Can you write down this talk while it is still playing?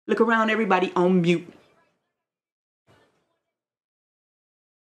Look around, everybody on mute.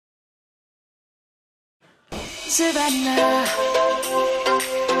 Savannah,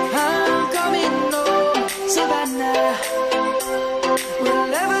 I'm coming home. Savannah, we'll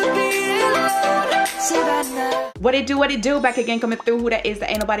never be alone. Savannah. What it do? Back again, coming through. Who that is? That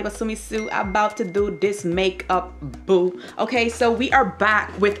ain't nobody but Sumi Sue, about to do this makeup boo. Okay, so we are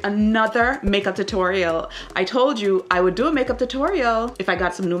back with another makeup tutorial. I told you I would do a makeup tutorial if I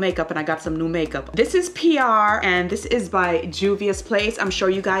got some new makeup, and I got some new makeup. This is PR, and this is by JUVIA'S place. I'm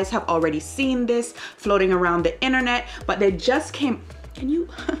sure you guys have already seen this floating around the internet, but they just came. Can you?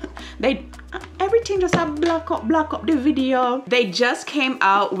 Everything just have block up the video. They just came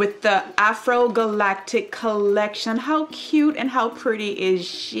out with the AFROGALCTIC collection. How cute and how pretty is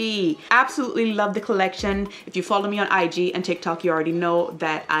she? Absolutely love the collection. If you follow me on IG and TikTok, you already know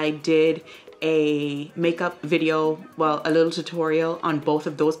that I did a makeup video, well, a little tutorial on both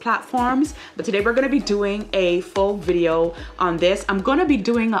of those platforms. But today we're gonna be doing a full video on this. I'm gonna be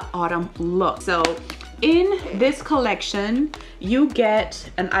doing an autumn look. So in this collection, you get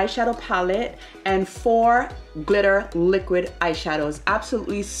an eyeshadow palette and 4 glitter liquid eyeshadows.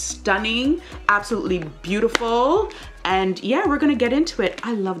 Absolutely stunning, absolutely beautiful. And yeah, we're gonna get into it.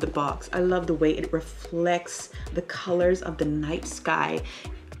 I love the box. I love the way it reflects the colors of the night sky.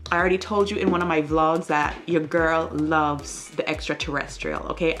 I already told you in one of my vlogs that your girl loves the extraterrestrial,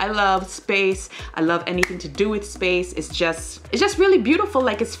 okay? I love space. I love anything to do with space. It's just really beautiful.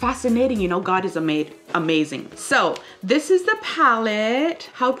 Like, it's fascinating, you know? God is amazing. So this is the palette.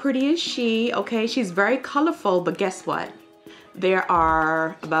 How pretty is she? Okay, she's very colorful, but guess what? There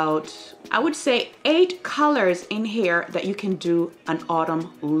are about, I would say, 8 colors in here that you can do an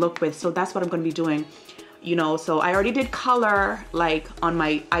autumn look with. So that's what I'm gonna be doing. You know, so I already did color like on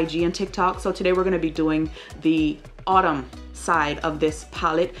my IG and TikTok. So today we're gonna be doing the autumn side of this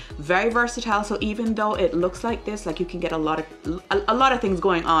palette. Very versatile. So even though it looks like this, like you can get a lot of things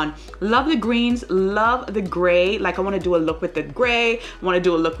going on. Love the greens, love the gray. Like I wanna do a look with the gray, I wanna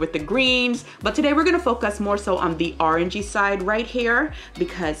do a look with the greens. But today we're gonna focus more so on the orangey side right here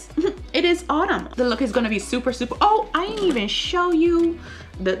because it is autumn. The look is gonna be super, oh, I didn't even show you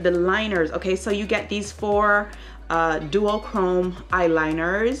the liners. Okay, so you get these 4 duochrome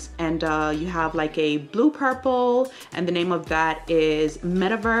eyeliners, and you have like a blue purple, and the name of that is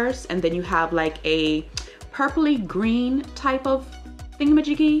Metaverse, and then you have like a purpley green type of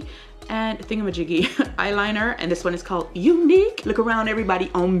thingamajiggy eyeliner, and this one is called Unique. Look around,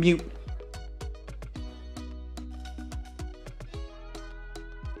 everybody on mute.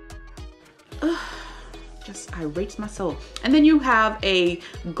 I rates my soul. And then you have a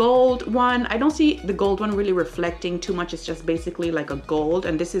gold one. I don't see the gold one really reflecting too much. It's just basically like a gold,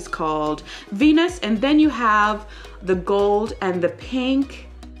 and this is called Venus. And then you have the gold and the pink.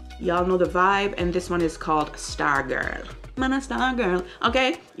 Y'all know the vibe. And this one is called Star Girl. Mana Star Girl.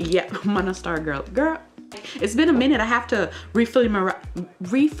 Okay, yeah, Mana Star Girl. Girl, it's been a minute. I have to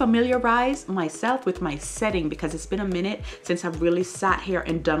refamiliarize myself with my setting because it's been a minute since I've really sat here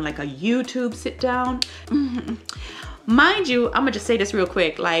and done like a YouTube sit down. Mind you, I'm gonna just say this real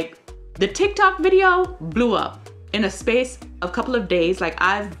quick. Like, the TikTok video blew up in a space a couple of days. Like,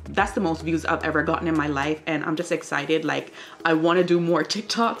 that's the most views I've ever gotten in my life, and I'm just excited. Like, I want to do more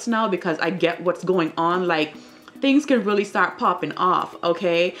TikToks now because I get what's going on. Like, things can really start popping off,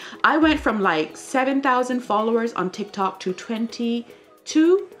 okay? I went from like 7,000 followers on TikTok to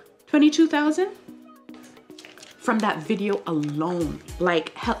 22,000 from that video alone.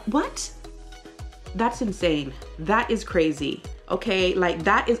 Like, what? That's insane. That is crazy, okay? Like,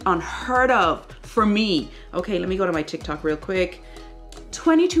 that is unheard of for me. Okay, let me go to my TikTok real quick.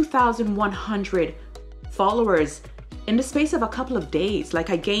 22,100 followers in the space of a couple of days. Like,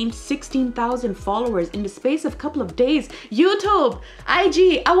 I gained 16,000 followers in the space of a couple of days. YouTube,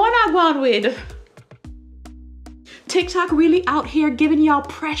 IG, I wanna go on with. TikTok really out here giving y'all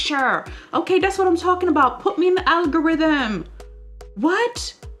pressure. Okay, that's what I'm talking about. Put me in the algorithm.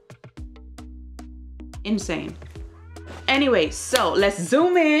 What? Insane. Anyway, so let's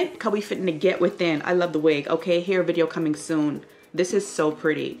zoom in because we fitting to get within. I love the wig. Okay, hair video coming soon. This is so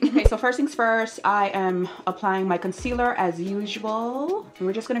pretty. Okay, so first things first, I am applying my concealer as usual. And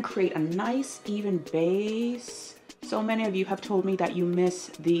we're just gonna create a nice even base. So many of you have told me that you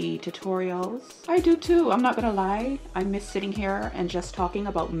miss the tutorials. I do too, I'm not gonna lie. I miss sitting here and just talking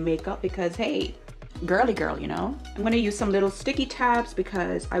about makeup because, hey, girly girl, you know? I'm gonna use some little sticky tabs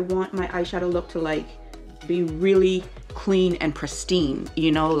because I want my eyeshadow look to like be really clean and pristine,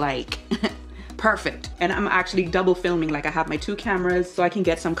 you know, like perfect. And I'm actually double filming, like I have my 2 cameras so I can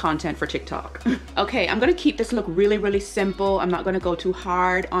get some content for TikTok. Okay, I'm gonna keep this look really, really simple. I'm not gonna go too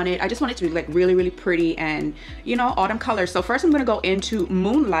hard on it. I just want it to be like really, really pretty and, you know, autumn colors. So first I'm gonna go into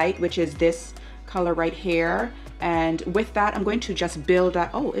Moonlight, which is this color right here. And with that, I'm going to just build that.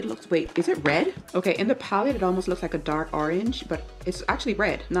 Oh, it looks, wait, is it red? Okay, in the palette, it almost looks like a dark orange, but it's actually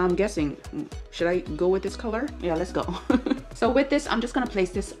red. Now I'm guessing, should I go with this color? Yeah, let's go. So with this, I'm just gonna place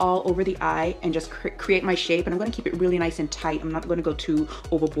this all over the eye and just create my shape. And I'm gonna keep it really nice and tight. I'm not gonna go too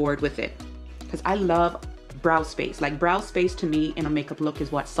overboard with it because I love brow space. Like brow space to me in a makeup look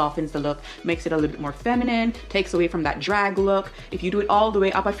is what softens the look, makes it a little bit more feminine, takes away from that drag look. If you do it all the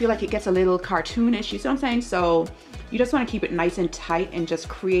way up, I feel like it gets a little cartoonish, you see what I'm saying? So you just want to keep it nice and tight and just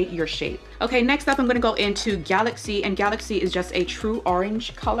create your shape. Okay, next up I'm going to go into Galaxy, and Galaxy is just a true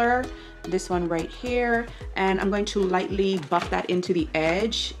orange color. This one right here, and I'm going to lightly buff that into the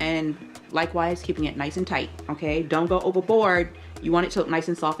edge, and likewise keeping it nice and tight. Okay, don't go overboard. You want it to look nice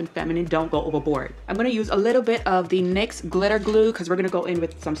and soft and feminine. Don't go overboard. I'm gonna use a little bit of the NYX glitter glue because we're gonna go in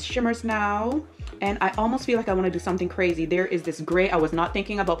with some shimmers now. And I almost feel like I want to do something crazy. There is this gray. I was not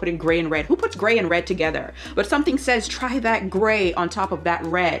thinking about putting gray and red. Who puts gray and red together? But something says try that gray on top of that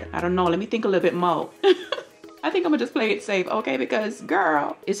red. I don't know. Let me think a little bit more. I think I'm gonna just play it safe, okay? Because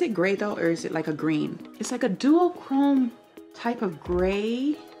girl, is it gray though, or is it like a green? It's like a duochrome type of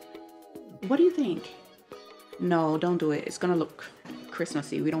gray. What do you think? No, don't do it. It's gonna look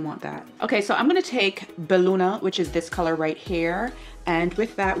Christmassy. We don't want that. Okay, so I'm gonna take Belluna, which is this color right here. And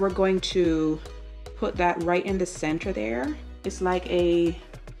with that, we're going to put that right in the center there. It's like a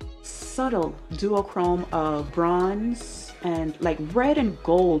subtle duochrome of bronze and like red and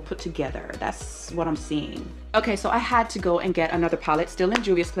gold put together. That's what I'm seeing. Okay, so I had to go and get another palette, still in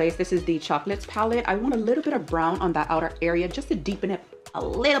Juvia's Place. This is the Chocolates palette. I want a little bit of brown on that outer area just to deepen it a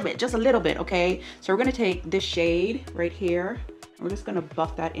little bit, just a little bit, okay? So we're gonna take this shade right here. We're just gonna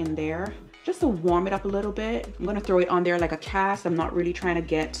buff that in there just to warm it up a little bit. I'm gonna throw it on there like a cast. I'm not really trying to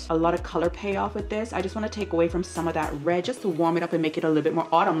get a lot of color payoff with this. I just wanna take away from some of that red just to warm it up and make it a little bit more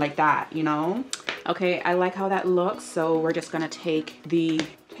autumn like that, you know? Okay, I like how that looks. So we're just gonna take the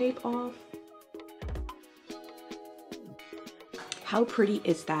tape off. How pretty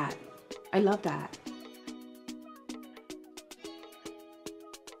is that? I love that.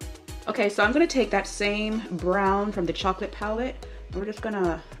 Okay, so I'm gonna take that same brown from the chocolate palette. We're just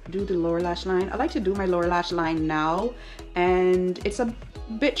gonna do the lower lash line. I like to do my lower lash line now, and it's a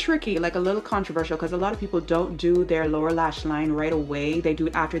bit tricky, like a little controversial, because a lot of people don't do their lower lash line right away. They do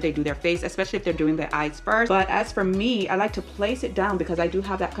it after they do their face, especially if they're doing their eyes first. But as for me, I like to place it down because I do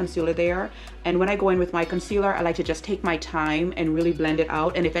have that concealer there. And when I go in with my concealer, I like to just take my time and really blend it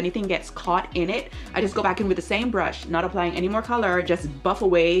out. And if anything gets caught in it, I just go back in with the same brush, not applying any more color, just buff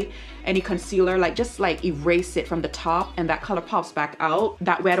away any concealer, like just like erase it from the top, and that color pops back out.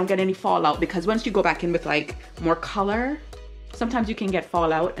 That way I don't get any fallout, because once you go back in with like more color, sometimes you can get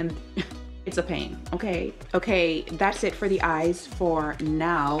fallout and it's a pain, okay? Okay, that's it for the eyes for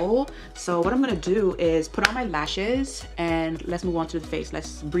now. So what I'm gonna do is put on my lashes and let's move on to the face.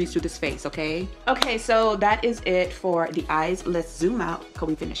 Let's breeze through this face, okay? Okay, so that is it for the eyes. Let's zoom out because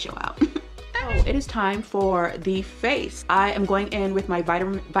we finna show out. So it is time for the face. I am going in with my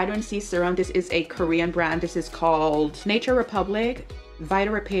vitamin C serum. This is a Korean brand. This is called Nature Republic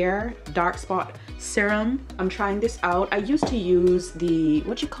Vita Repair Dark Spot Serum. I'm trying this out. I used to use the,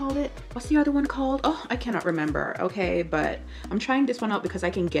 what you call it? What's the other one called? Oh, I cannot remember. Okay, but I'm trying this one out because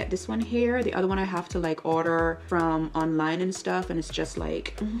I can get this one here. The other one I have to like order from online and stuff, and it's just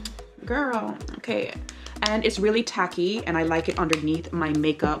like, girl, okay. And it's really tacky, and I like it underneath my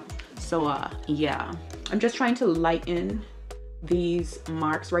makeup. So yeah, I'm just trying to lighten these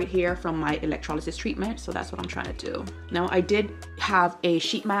marks right here from my electrolysis treatment. So that's what I'm trying to do. Now I did have a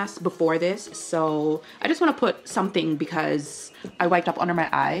sheet mask before this, so I just want to put something because I wiped up under my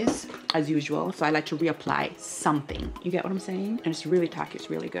eyes as usual. So I like to reapply something. You get what I'm saying? And it's really tacky, it's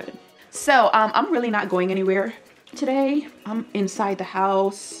really good. So I'm really not going anywhere today. I'm inside the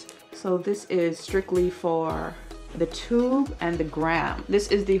house. So this is strictly for the tube and the gram. This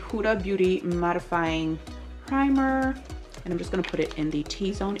is the Huda Beauty Mattifying Primer, and I'm just gonna put it in the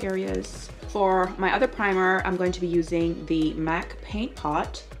T-zone areas. For my other primer, I'm going to be using the MAC Paint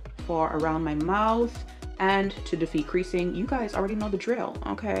Pot for around my mouth and to defeat creasing. You guys already know the drill,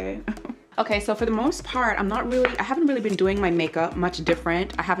 okay? Okay, so for the most part, I haven't really been doing my makeup much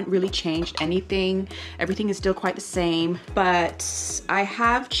different. I haven't really changed anything. Everything is still quite the same, but I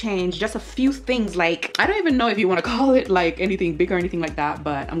have changed just a few things. Like, I don't even know if you want to call it like anything big or anything like that,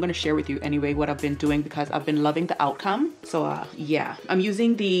 but I'm gonna share with you anyway what I've been doing because I've been loving the outcome. So yeah, I'm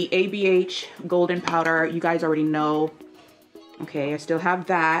using the ABH golden powder. You guys already know. Okay, I still have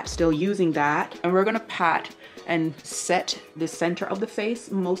that, still using that. And we're gonna pat and set the center of the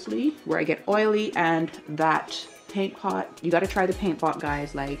face mostly where I get oily, and that paint pot. You gotta try the paint pot,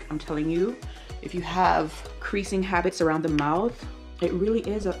 guys. Like, I'm telling you, if you have creasing habits around the mouth, it really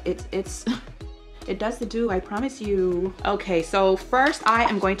is it does the do, I promise you. Okay, so first I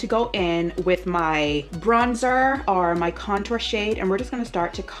am going to go in with my bronzer or my contour shade, and we're just gonna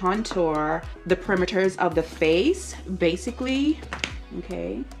start to contour the perimeters of the face, basically.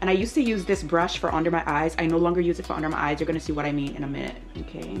 Okay, and I used to use this brush for under my eyes. I no longer use it for under my eyes. You're gonna see what I mean in a minute.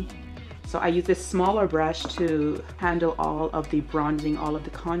 Okay, so I use this smaller brush to handle all of the bronzing, all of the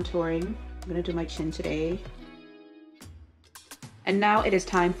contouring. I'm gonna do my chin today. And now it is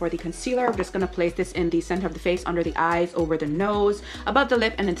time for the concealer. I'm just gonna place this in the center of the face, under the eyes, over the nose, above the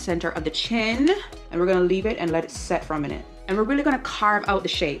lip, and in the center of the chin. And we're gonna leave it and let it set for a minute. And we're really gonna carve out the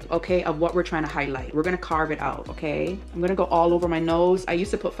shape, okay, of what we're trying to highlight. We're gonna carve it out, okay? I'm gonna go all over my nose. I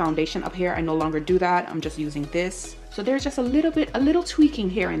used to put foundation up here. I no longer do that. I'm just using this. So there's just a little tweaking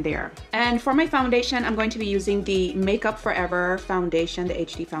here and there. And for my foundation, I'm going to be using the Makeup Forever foundation, the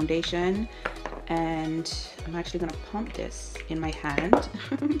HD foundation. And I'm actually gonna pump this in my hand.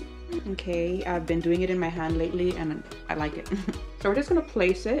 Okay, I've been doing it in my hand lately and I like it. So we're just gonna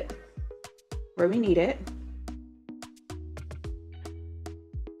place it where we need it.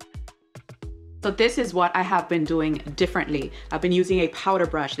 So this is what I have been doing differently. I've been using a powder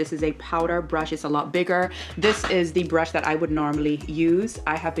brush. This is a powder brush. It's a lot bigger. This is the brush that I would normally use.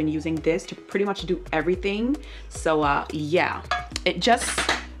 I have been using this to pretty much do everything. So yeah, it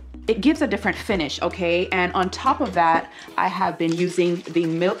gives a different finish, okay? And on top of that, I have been using the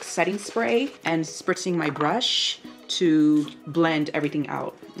Milk setting spray and spritzing my brush to blend everything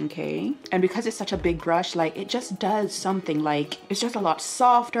out, okay? And because it's such a big brush, like, it just does something. Like, it's just a lot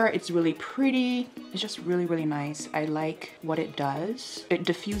softer. It's really pretty. It's just really, really nice. I like what it does. It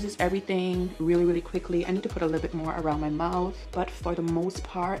diffuses everything really, really quickly. I need to put a little bit more around my mouth, but for the most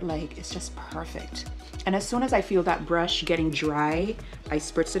part, like, it's just perfect. And as soon as I feel that brush getting dry, I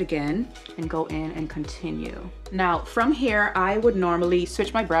spritz it again and go in and continue. Now, from here, I would normally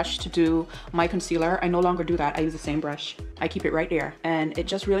switch my brush to do my concealer. I no longer do that. I use the same brush. I keep it right there. And it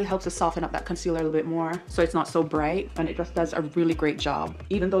just really helps to soften up that concealer a little bit more so it's not so bright. And it just does a really great job.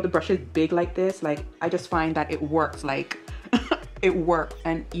 Even though the brush is big like this, like, I just find that it works. Like, it works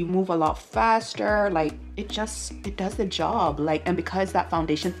and you move a lot faster. Like, it does the job. Like, and because that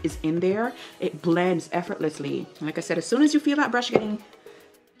foundation is in there, it blends effortlessly. Like I said, as soon as you feel that brush getting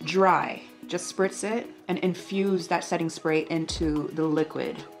dry, just spritz it and infuse that setting spray into the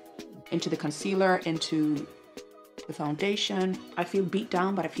liquid, into the concealer, into the foundation. I feel beat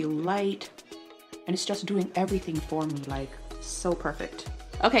down, but I feel light, and it's just doing everything for me. Like, so perfect.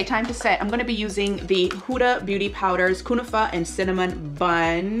 Okay, time to set. I'm gonna be using the Huda Beauty Powders Kunafa and Cinnamon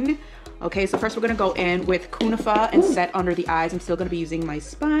Bun. Okay, so first we're gonna go in with Kunafa and set under the eyes. I'm still gonna be using my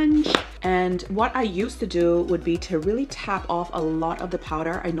sponge. And what I used to do would be to really tap off a lot of the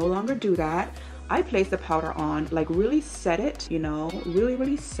powder. I no longer do that. I place the powder on, like, really set it, you know, really,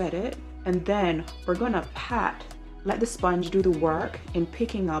 really set it. And then we're gonna pat, let the sponge do the work in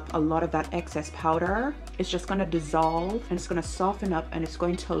picking up a lot of that excess powder. It's just gonna dissolve and it's gonna soften up and it's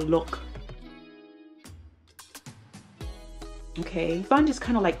going to look, okay? Sponge is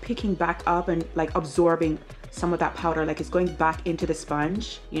kind of like picking back up and like absorbing some of that powder, like it's going back into the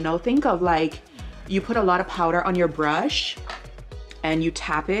sponge. You know, think of like you put a lot of powder on your brush and you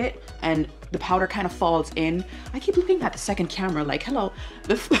tap it and the powder kind of falls in. I keep looking at the second camera like, hello,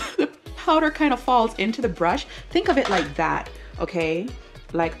 the powder kind of falls into the brush. Think of it like that, okay?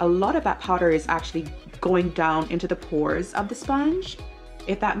 Like, a lot of that powder is actually going down into the pores of the sponge,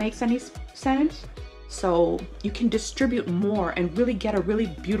 if that makes any sense. So you can distribute more and really get a really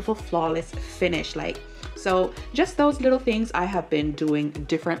beautiful, flawless finish. Like, so just those little things I have been doing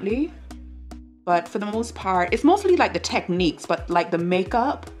differently. But for the most part, it's mostly like the techniques, but like the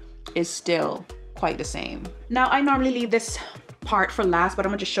makeup is still quite the same. Now, I normally leave this part for last, but I'm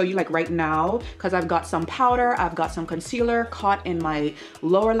gonna just show you like right now, because I've got some powder, I've got some concealer caught in my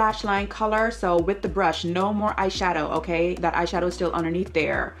lower lash line color. So with the brush, no more eyeshadow, okay? That eyeshadow is still underneath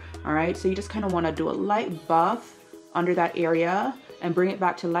there, all right? So you just kind of want to do a light buff under that area and bring it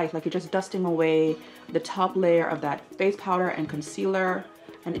back to life, like you're just dusting away the top layer of that face powder and concealer.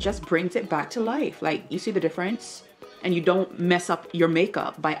 and it just brings it back to life. Like, you see the difference? And you don't mess up your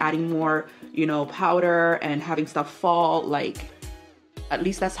makeup by adding more, you know, powder and having stuff fall. Like, at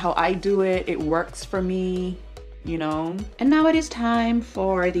least that's how I do it. It works for me, you know. And now it is time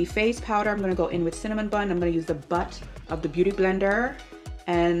for the face powder. I'm gonna go in with Cinnamon Bun. I'm gonna use the butt of the Beauty Blender.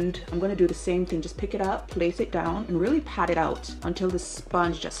 And I'm gonna do the same thing. Just pick it up, place it down, and really pat it out until the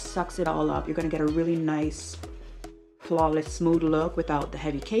sponge just sucks it all up. You're gonna get a really nice, flawless, smooth look without the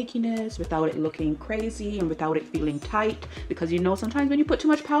heavy cakiness, without it looking crazy, and without it feeling tight. Because you know, sometimes when you put too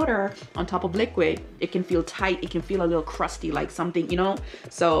much powder on top of liquid, it can feel tight, it can feel a little crusty, like something, you know?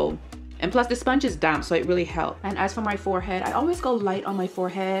 So, and plus the sponge is damp, so it really helps. And as for my forehead, I always go light on my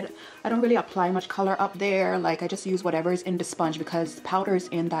forehead. I don't really apply much color up there. Like, I just use whatever is in the sponge because powder is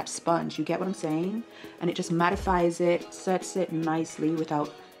in that sponge. You get what I'm saying? And it just mattifies it, sets it nicely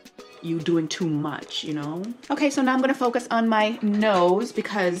without you doing too much, you know? Okay, so now I'm gonna focus on my nose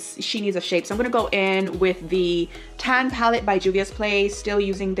because she needs a shape. So I'm gonna go in with the Tan Palette by Juvia's Place, still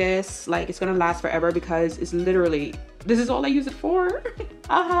using this. Like, it's gonna last forever because it's literally, this is all I use it for.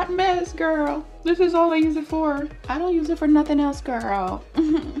 A hot mess, girl. This is all I use it for. I don't use it for nothing else, girl.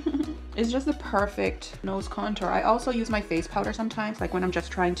 It's just the perfect nose contour. I also use my face powder sometimes, like when I'm just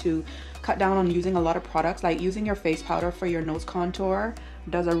trying to cut down on using a lot of products. Like, using your face powder for your nose contour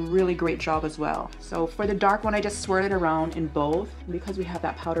does a really great job as well. So for the dark one, I just swirl it around in both. Because we have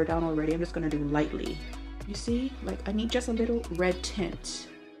that powder down already, I'm just gonna do lightly. You see, like, I need just a little red tint.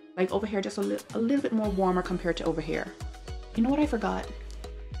 Like over here, just a little bit more warmer compared to over here. You know what I forgot?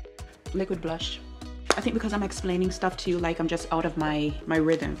 Liquid blush. I think because I'm explaining stuff to you, like I'm just out of my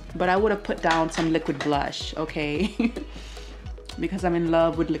rhythm. But I would have put down some liquid blush, okay? Because I'm in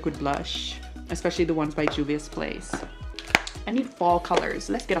love with liquid blush, especially the ones by Juvia's Place. I need fall colors.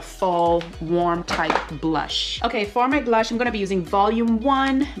 Let's get a fall warm type blush. Okay, for my blush, I'm gonna be using Volume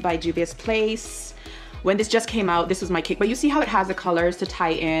 1 by Juvia's Place. When this just came out, this was my kick, but you see how it has the colors to tie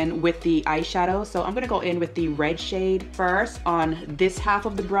in with the eyeshadow. So I'm gonna go in with the red shade first on this half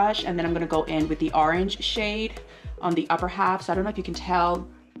of the brush, and then I'm gonna go in with the orange shade on the upper half. So I don't know if you can tell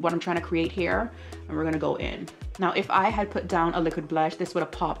what I'm trying to create here, and we're gonna go in. Now, if I had put down a liquid blush, this would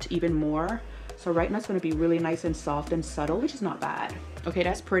have popped even more. So right now it's gonna be really nice and soft and subtle, which is not bad. Okay,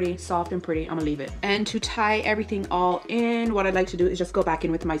 that's pretty, soft and pretty, I'm gonna leave it. And to tie everything all in, what I'd like to do is just go back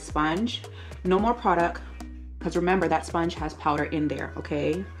in with my sponge. No more product, because remember that sponge has powder in there,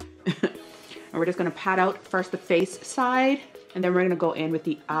 okay? And we're just gonna pat out first the face side, and then we're gonna go in with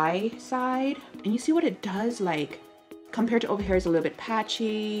the eye side. And you see what it does? Like, compared to over here, it's a little bit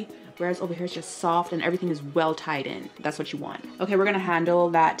patchy, whereas over here it's just soft and everything is well tied in. That's what you want. Okay, we're gonna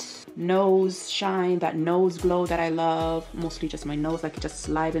handle that nose shine, that nose glow that I love. Mostly just my nose, like it just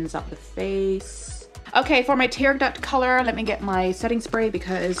livens up the face. Okay, for my tear duct color, let me get my setting spray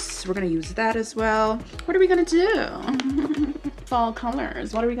because we're gonna use that as well. What are we gonna do? Fall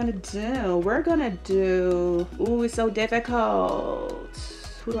colors, what are we gonna do? We're gonna do, ooh, it's so difficult.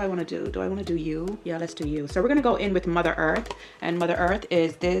 Who do I want to do? Do I want to do you? Yeah, let's do you. So we're gonna go in with Mother Earth, and Mother Earth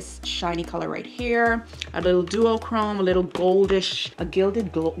is this shiny color right here. A little duochrome, a little goldish, a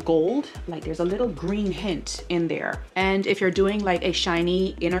gilded gold. Like there's a little green hint in there. And if you're doing like a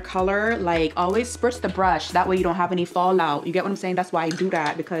shiny inner color, like always spritz the brush. That way you don't have any fallout. You get what I'm saying? That's why I do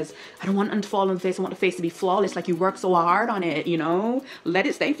that, because I don't want it to fall on the face. I want the face to be flawless. Like you work so hard on it, you know? Let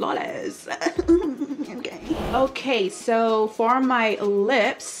it stay flawless. Okay. Okay, so for my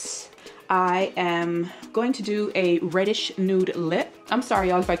lips, I am going to do a reddish nude lip. I'm sorry,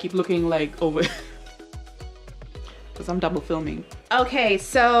 y'all, if I keep looking like over, because I'm double filming. Okay,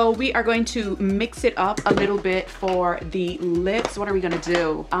 so we are going to mix it up a little bit for the lips. What are we gonna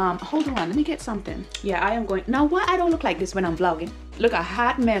do? Hold on, let me get something. Yeah, I am going, now what? I don't look like this when I'm vlogging. Look, a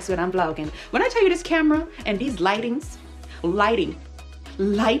hot mess when I'm vlogging. When I tell you this camera and these lighting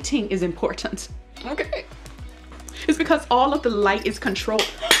is important. Okay. It's because all of the light is controlled.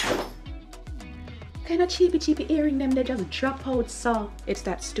 Kind of cheapy earring them, they just drop out, so it's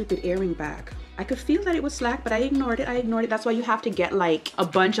that stupid earring back. I could feel that it was slack, but I ignored it. That's why you have to get like a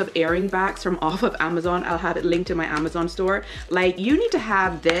bunch of earring backs from off of Amazon. I'll have it linked in my Amazon store. Like, you need to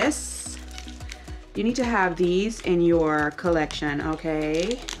have this. You need to have these in your collection,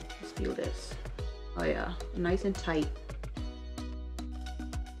 okay? Let's feel this. Oh yeah, nice and tight.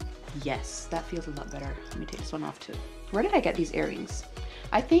 Yes, that feels a lot better. Let me take this one off too. Where did I get these earrings?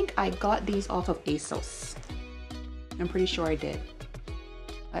 I think I got these off of ASOS. I'm pretty sure I did.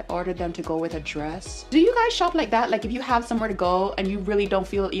 I ordered them to go with a dress. Do you guys shop like that? Like if you have somewhere to go and you really don't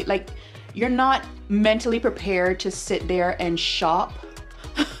feel like you're not mentally prepared to sit there and shop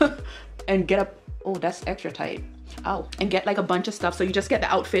and get up. Oh, that's extra tight. Oh, and get like a bunch of stuff. So you just get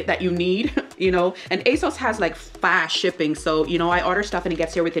the outfit that you need, you know. And ASOS has like fast shipping. So, you know, I order stuff and it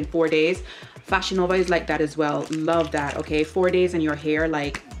gets here within 4 days. Fashion Nova is like that as well. Love that, okay? 4 days in your hair,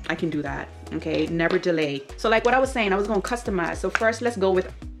 like I can do that, okay? Never delay. So like what I was saying, I was gonna customize. So first let's go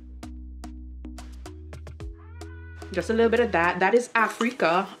with just a little bit of that. That is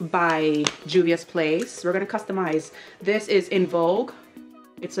Africa by JUVIA'S Place. We're gonna customize. This is In Vogue.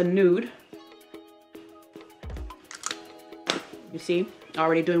 It's a nude. You see,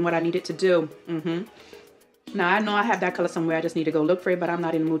 already doing what I needed to do. Now I know I have that color somewhere. I just need to go look for it, but I'm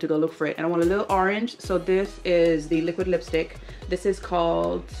not in the mood to go look for it. And I want a little orange. So this is the liquid lipstick. This is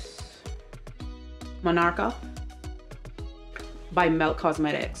called Monarca by Melt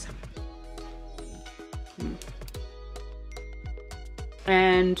Cosmetics.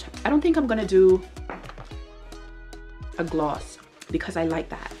 And I don't think I'm gonna do a gloss because I like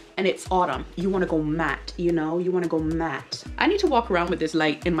that. And it's autumn. You wanna go matte, you know? You wanna go matte. I need to walk around with this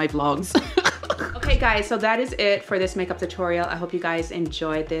light in my vlogs. Okay guys, so that is it for this makeup tutorial. I hope you guys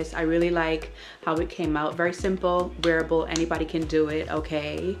enjoyed this. I really like how it came out. Very simple, wearable, anybody can do it,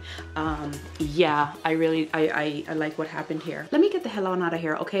 okay? Yeah, I like what happened here. Let me get the hell on out of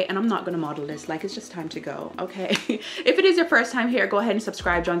here, okay? And I'm not gonna model this, like it's just time to go, okay? If it is your first time here, go ahead and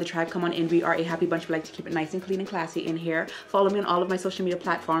subscribe, join the tribe, come on in. We are a happy bunch. We like to keep it nice and clean and classy in here. Follow me on all of my social media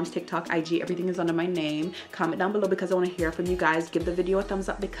platforms, TikTok, IG, everything is under my name. Comment down below because I wanna hear from you guys. Give the video a thumbs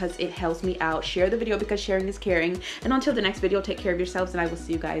up because it helps me out. Share the video because sharing is caring. And until the next video, take care of yourselves and I will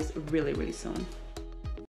see you guys really, really soon.